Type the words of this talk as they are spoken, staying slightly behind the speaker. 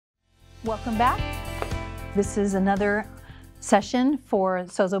Welcome back. This is another session for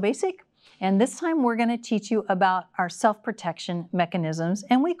Sozo Basic, and this time we're going to teach you about our self-protection mechanisms,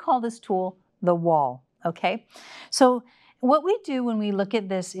 and we call this tool the wall, okay? So what we do when we look at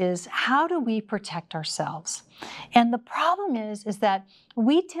this is, how do we protect ourselves? And the problem is that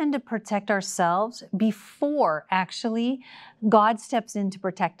we tend to protect ourselves before actually God steps in to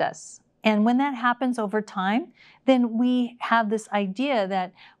protect us. And when that happens over time, then we have this idea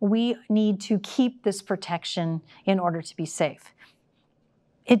that we need to keep this protection in order to be safe.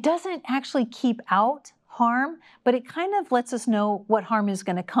 It doesn't actually keep out harm, but it kind of lets us know what harm is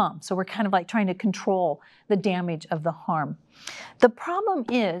going to come. So we're kind of like trying to control the damage of the harm. The problem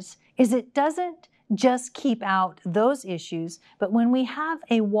is it doesn't just keep out those issues, but when we have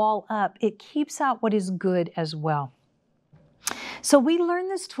a wall up, it keeps out what is good as well. So we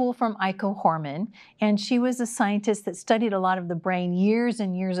learned this tool from Aiko Horman, and she was a scientist that studied a lot of the brain years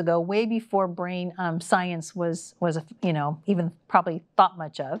and years ago, way before brain science was even probably thought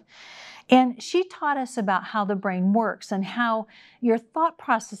much of. And she taught us about how the brain works and how your thought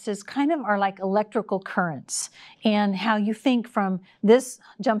processes kind of are like electrical currents, and how you think from this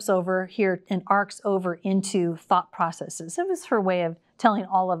jumps over here and arcs over into thought processes. It was her way of telling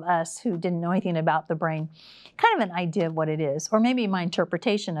all of us who didn't know anything about the brain kind of an idea of what it is, or maybe my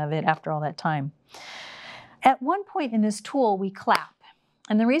interpretation of it after all that time. At one point in this tool, we clap.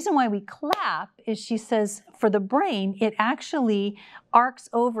 And the reason why we clap is, she says, for the brain, it actually arcs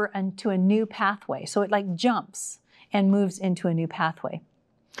over into a new pathway. So it like jumps and moves into a new pathway.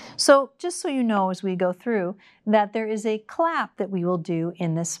 So just so you know, as we go through, that there is a clap that we will do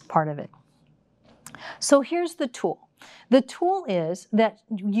in this part of it. So here's the tool. The tool is that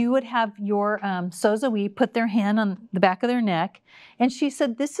you would have your Sozo put their hand on the back of their neck, and she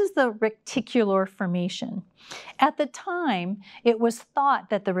said this is the reticular formation. At the time, it was thought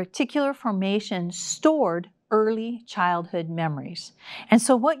that the reticular formation stored early childhood memories. And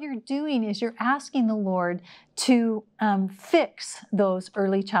so what you're doing is you're asking the Lord to fix those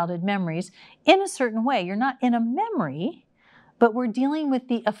early childhood memories in a certain way. You're not in a memory, but we're dealing with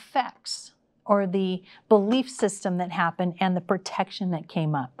the effects or the belief system that happened and the protection that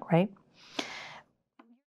came up, right?